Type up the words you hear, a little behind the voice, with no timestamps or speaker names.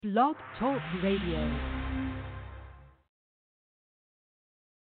Blog Talk Radio.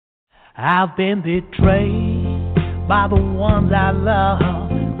 I've been betrayed by the ones I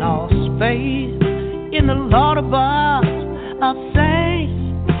love, lost faith in the Lord above, afraid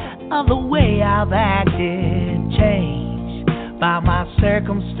of the way I've acted, changed by my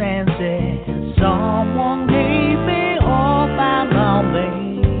circumstances. Someone gave me hope I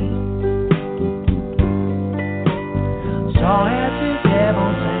lonely. Saw as his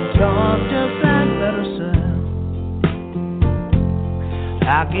heavens and yours just like medicine.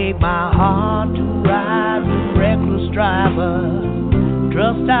 I gave my heart to ride with reckless driver.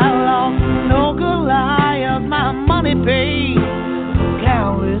 Trust I lost, no Goliath. My money paid,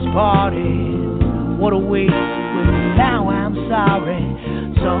 countless parties. What a waste, but now I'm sorry.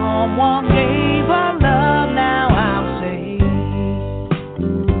 Someone gave her love, now I'm saved.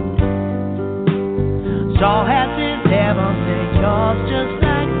 Saw has his heavens and yours just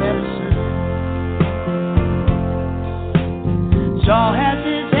like medicine. Saw has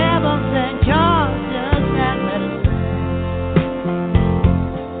his heavens and yours just like medicine.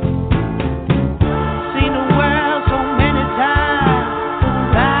 Seen the world so many times,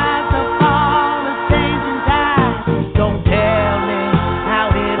 rise to fall, the changing tides. Don't tell me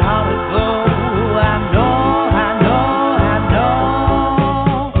how it ought to go. I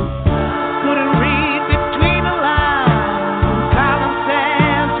know. Couldn't read between the lines. Common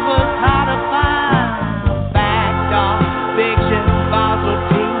sense was hard to find. Fact or fiction, false or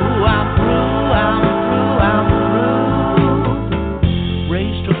true. I'm through.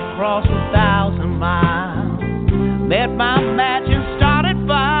 Raced across 1,000 miles. Met my match and started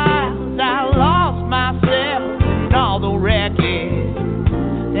fires. I lost myself in all the wreckage.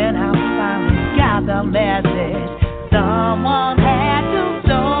 Then I finally got the message. Someone had to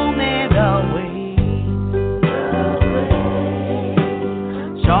show me the way.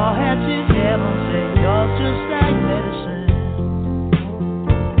 Saw has his heaven say you're just like medicine.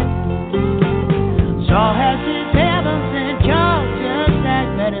 Saw has his heaven say you're just like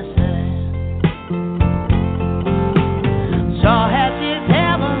medicine. Saw has his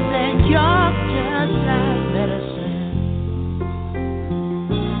heaven say you're just like medicine.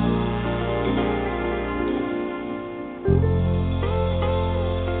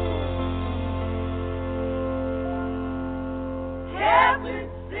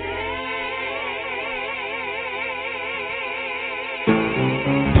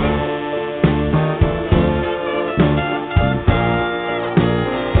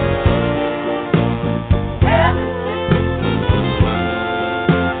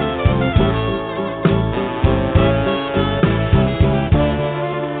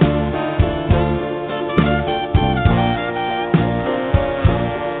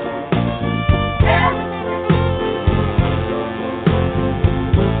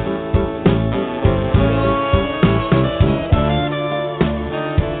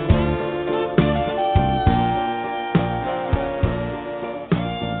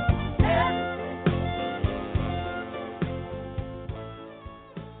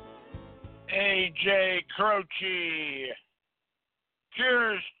 Croce,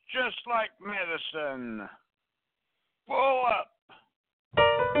 cures just like medicine. Pull up.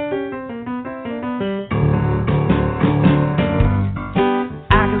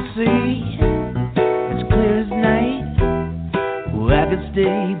 I can see it's clear as night. Well, I could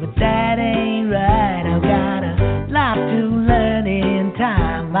stay, but that ain't right. I've got a lot to learn in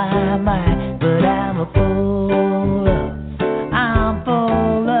time, my mind. But I'm a full up. I'm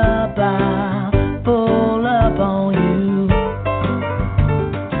full up. I'm full up on you.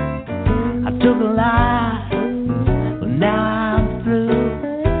 I took a lie, but now I'm through.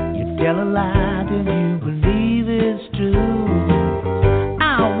 You tell a lie till you believe it's true. I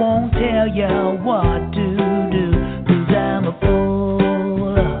won't tell you what to do, 'cause I'm a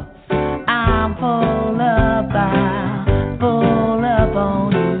full up. I'm full up. I'm full up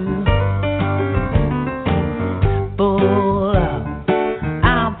on you. Full up.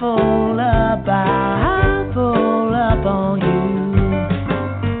 I'm full up. I'm full up on you.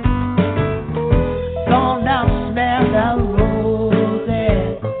 Gone down to smell the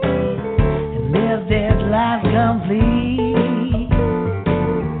roses and live this life complete.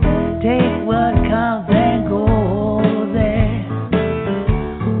 Take what comes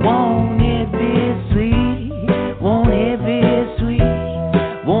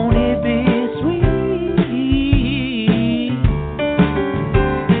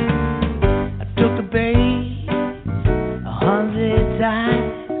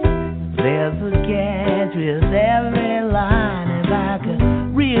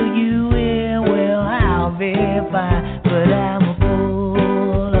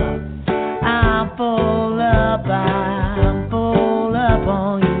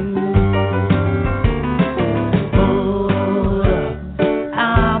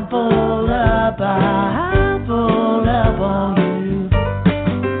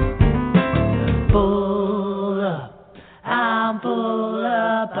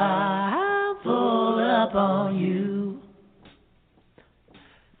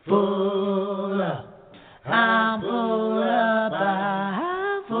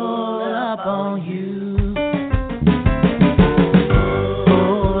on you.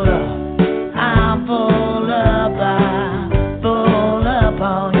 Full up, I'm full up, I'm full up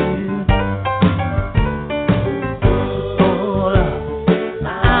on you. Full up,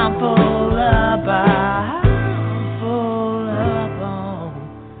 I'm full up, I'm full up on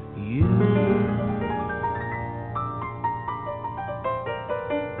you.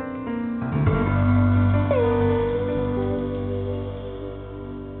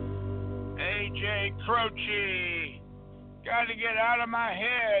 AJ Croce, gotta get out of my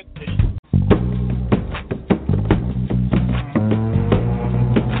head.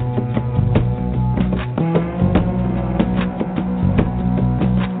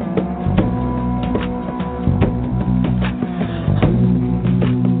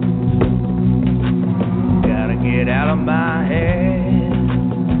 Gotta get out of my head.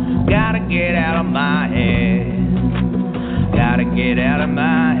 Gotta get out of my head. Gotta get out of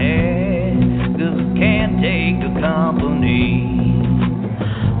my head. 'Cause I can't take the company.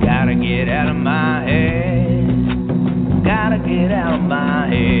 Gotta get out of my head. Gotta get out of my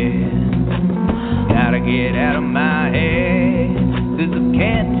head. Gotta get out of my head. 'Cause I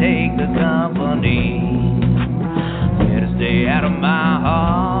can't take the company. Better stay out of my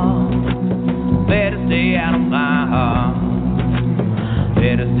heart. Better stay out of my heart.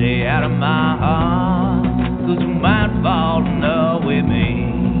 Better stay out of my heart. 'Cause you might fall in love with me.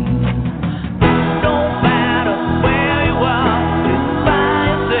 Don't matter where you are, just find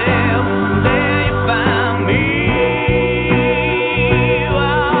yourself, there you find me.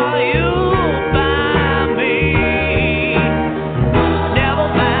 Well, you find me. Never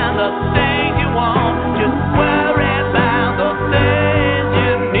mind the things you want, just worry about the things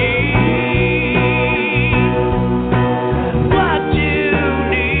you need. What you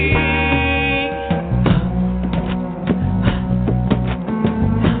need.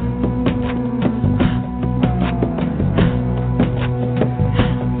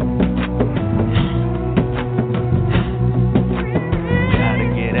 Gotta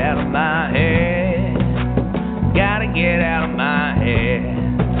get out of my head. Gotta get out of my head.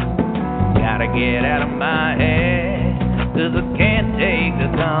 Gotta get out of my head. 'Cause I can't take the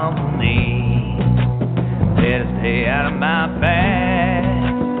company. Better stay out of my past.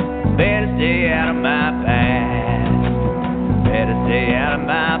 Better stay out of my past. Better stay out of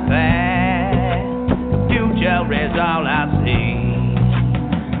my past. Future is all I see.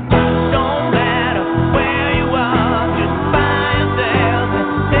 Don't matter where you are, just find yourself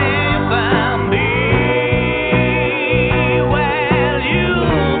and there you find me. Well, you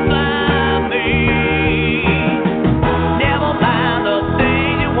find me. Never mind the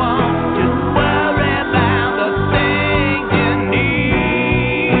thing you want, just worry about the things you need.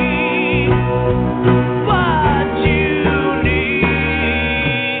 What you need.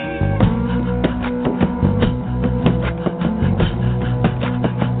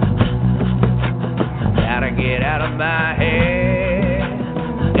 Gotta get out of my head.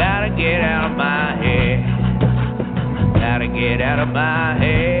 Gotta get out of my head. Gotta get out of my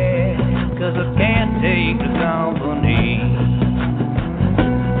head. 'Cause I can't take the company.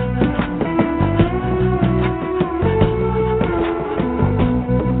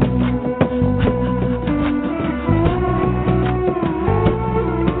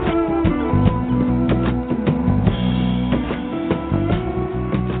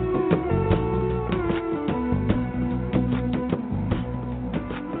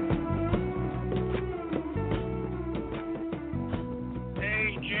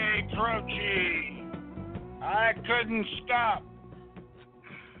 AJ Croce, I couldn't stop.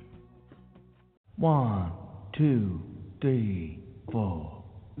 1, 2, 3, 4.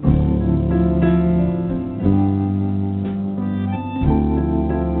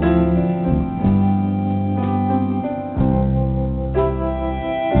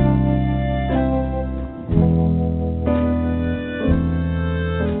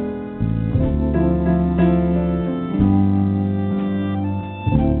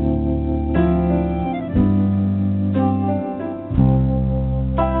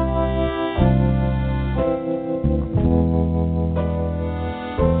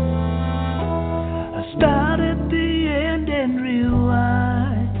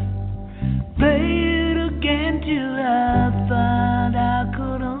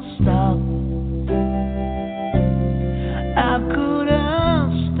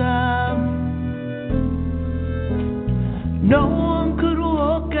 No one could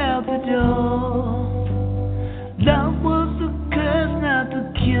walk out the door. Love was the curse, not the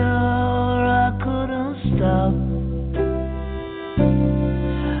cure. I couldn't stop.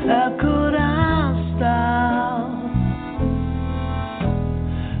 I couldn't stop.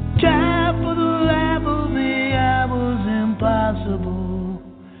 Time for the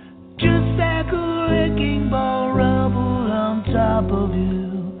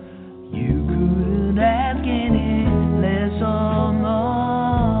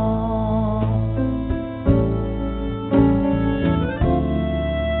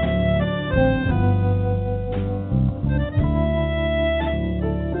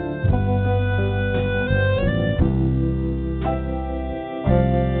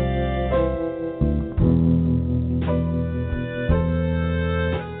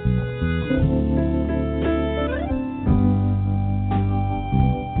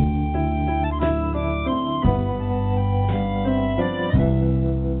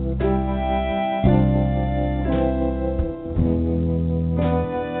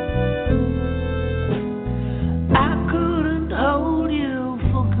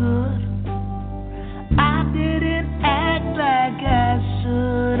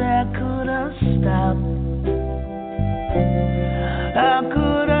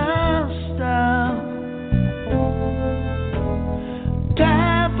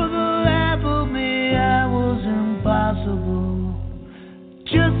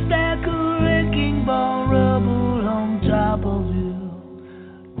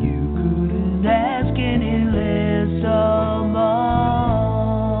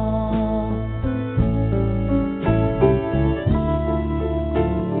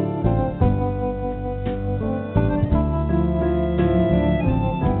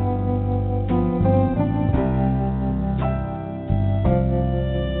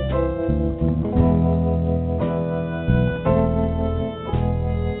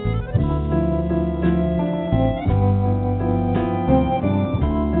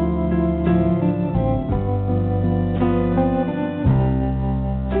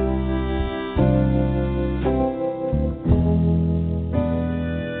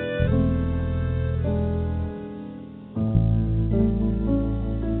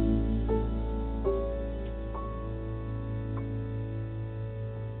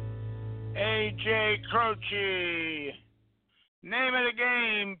Croce. Name of the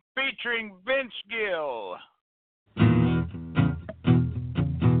game featuring Vince Gill.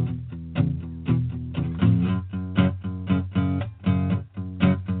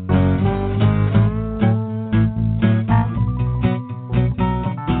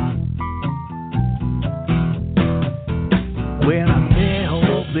 When I'm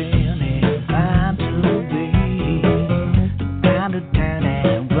never been inclined to be the kind of town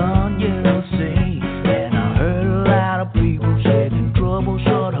and run you'll see. And I heard a lot of people saying trouble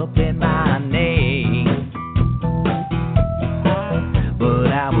showed up in my name. But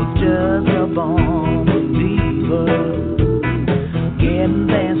I was just a born believer, getting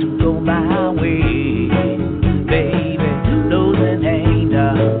things to go my way. Baby, losing ain't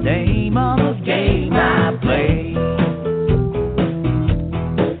the name of the game I play.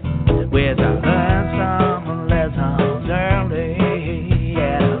 I learned some lessons early,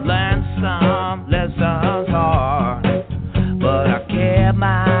 and I learned some lessons hard, but I kept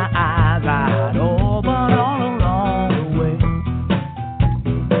my eyes wide open all along the way.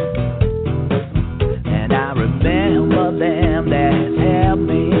 And I remember them that helped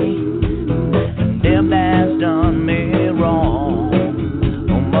me, and them that's done me wrong.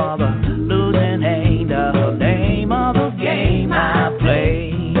 Oh, mother, losing ain't the name of the game I play.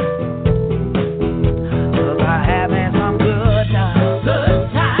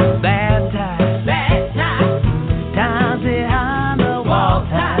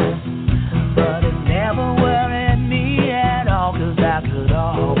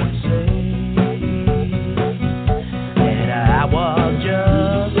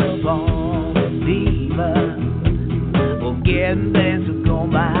 Getting things to go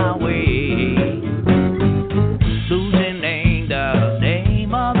my way. Losing ain't the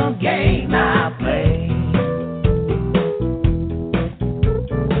name of the game I play.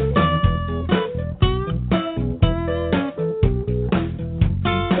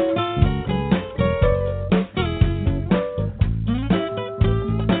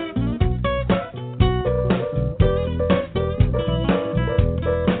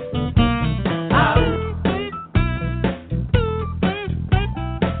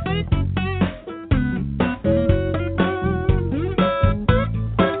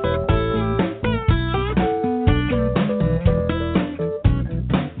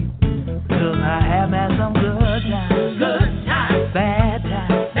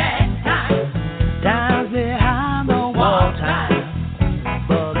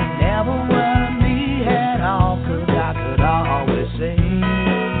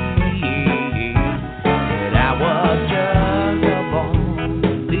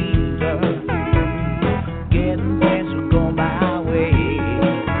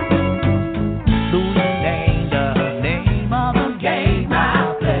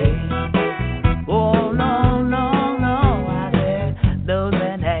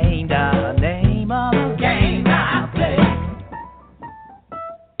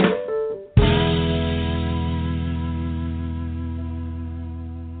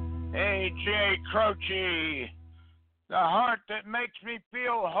 Croce, The Heart That Makes Me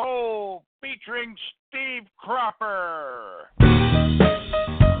Feel Whole, featuring Steve Cropper.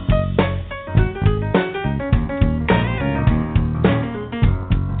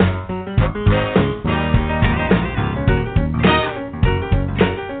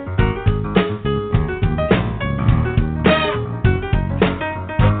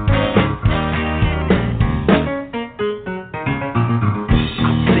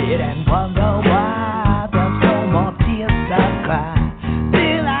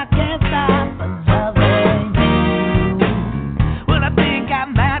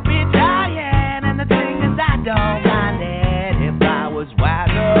 I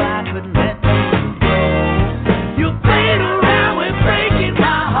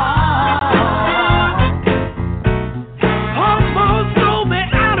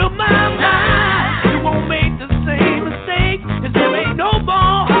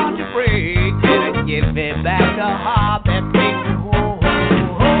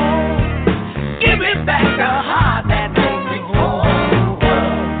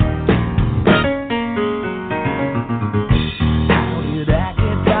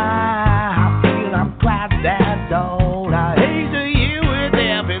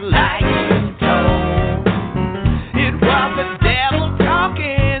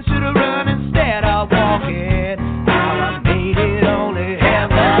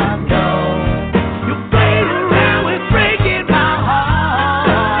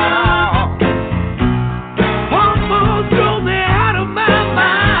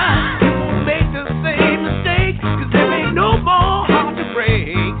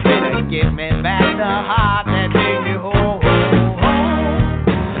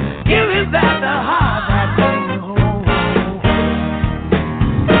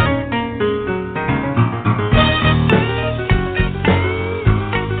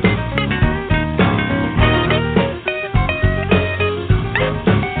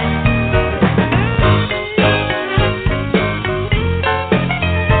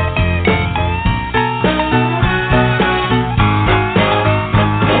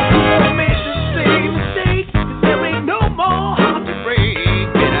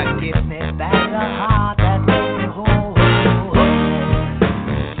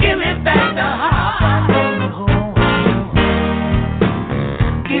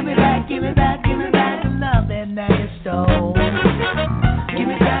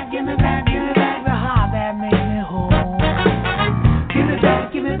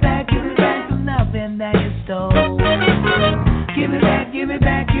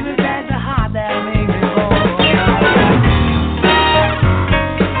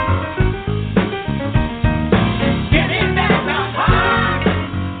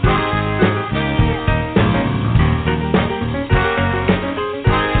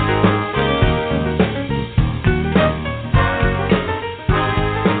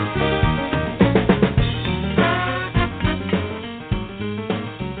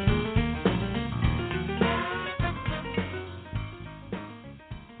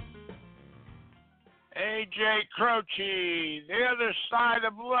Croce, The Other Side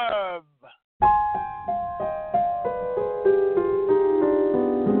of Love.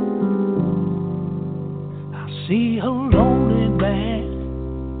 I see a lonely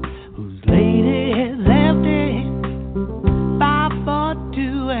man whose lady has left him 5 for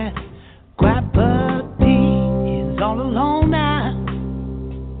 2 and quite petite. He's all alone now.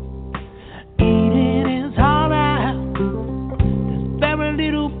 Eating his heart out. There's very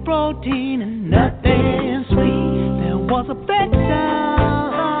little protein and nothing sweet. There was affection,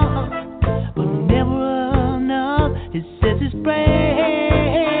 but never enough. He says his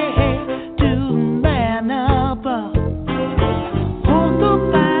prayer to man up. Hope to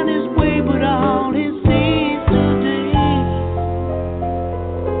find his way, but all he sees today,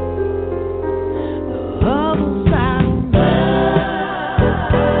 the other side of love,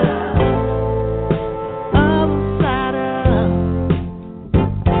 other side of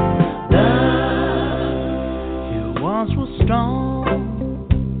love. He once was strong.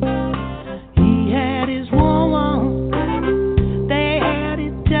 He had his woman. They had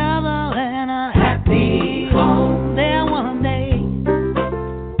each other and a happy home. There one day,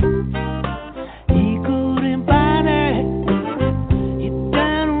 he couldn't find her. He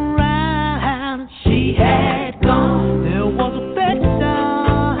turned around and she had gone. There was affection,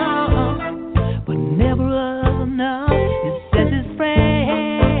 but never enough. He says his prayer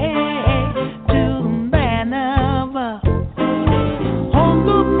to the man of home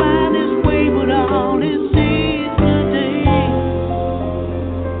to find his way, but all he sees today,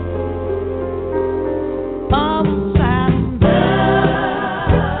 other side of love,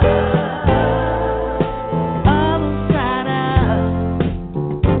 other side of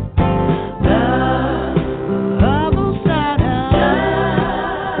love, other side of love,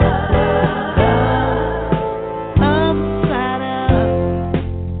 other side of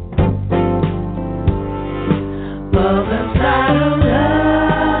other side of love.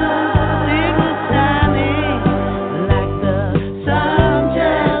 Sit beside me like the sun,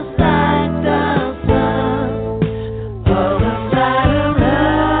 just like the sun. Other side of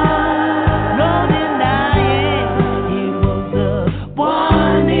love, no denying he was the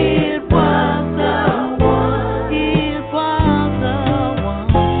one. It was the one. It was the one.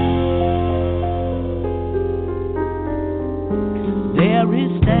 There he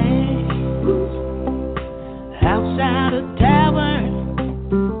stands outside a tavern,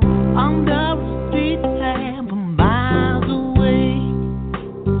 under a street lamp, miles away.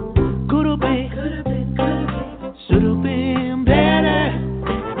 Could have been, should have been better.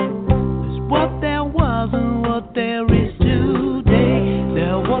 It's what there was and what there is today.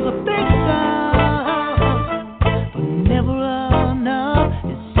 There was affection, but never enough.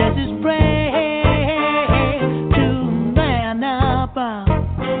 It says his prayer to man up.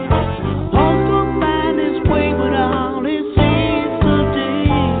 Home to find his way, but all he sees today,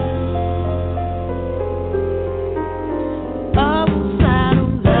 other side of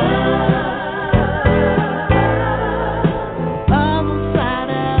love, other side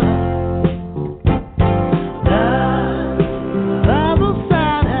of love, other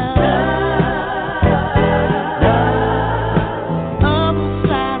side of love, other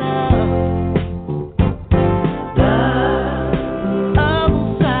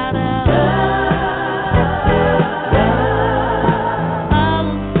side of love,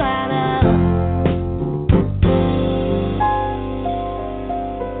 other side of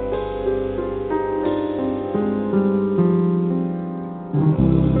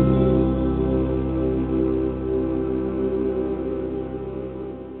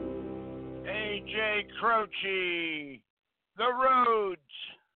A.J. Croce, The Roads.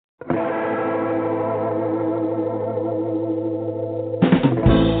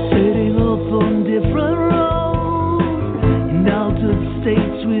 setting up on different roads in altered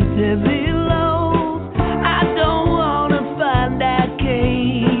states with heavy loads. I don't wanna find that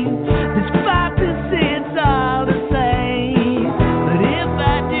cave. This 5% all the same, but if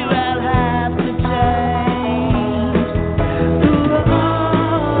I do, I'll have to change. The roads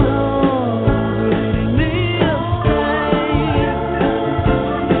leading me astray.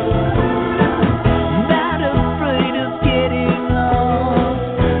 Not afraid of getting lost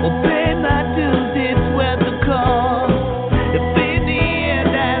or pay my dues. It's worth the cost. If in the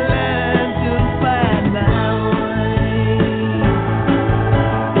end I learn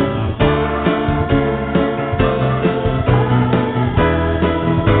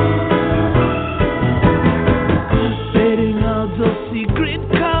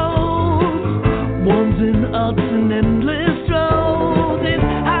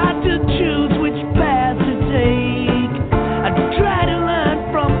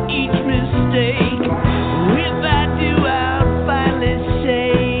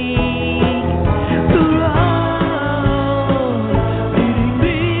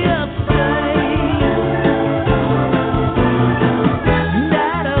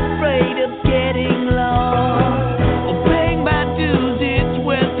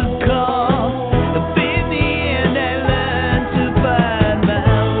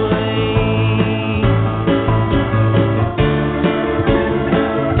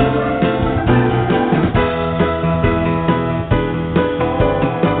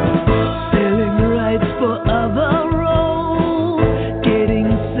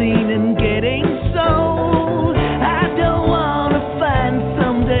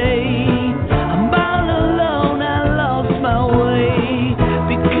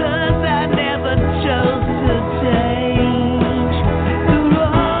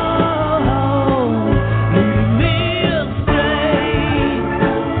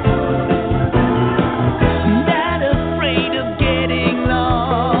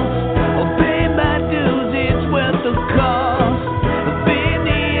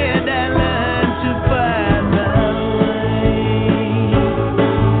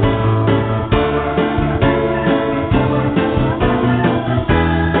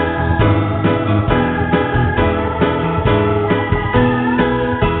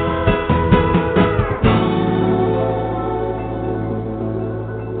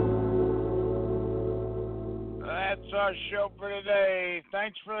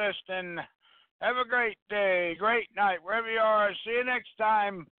for listening. Have a great day, great night, wherever you are. See you next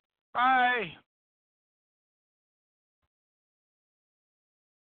time. Bye.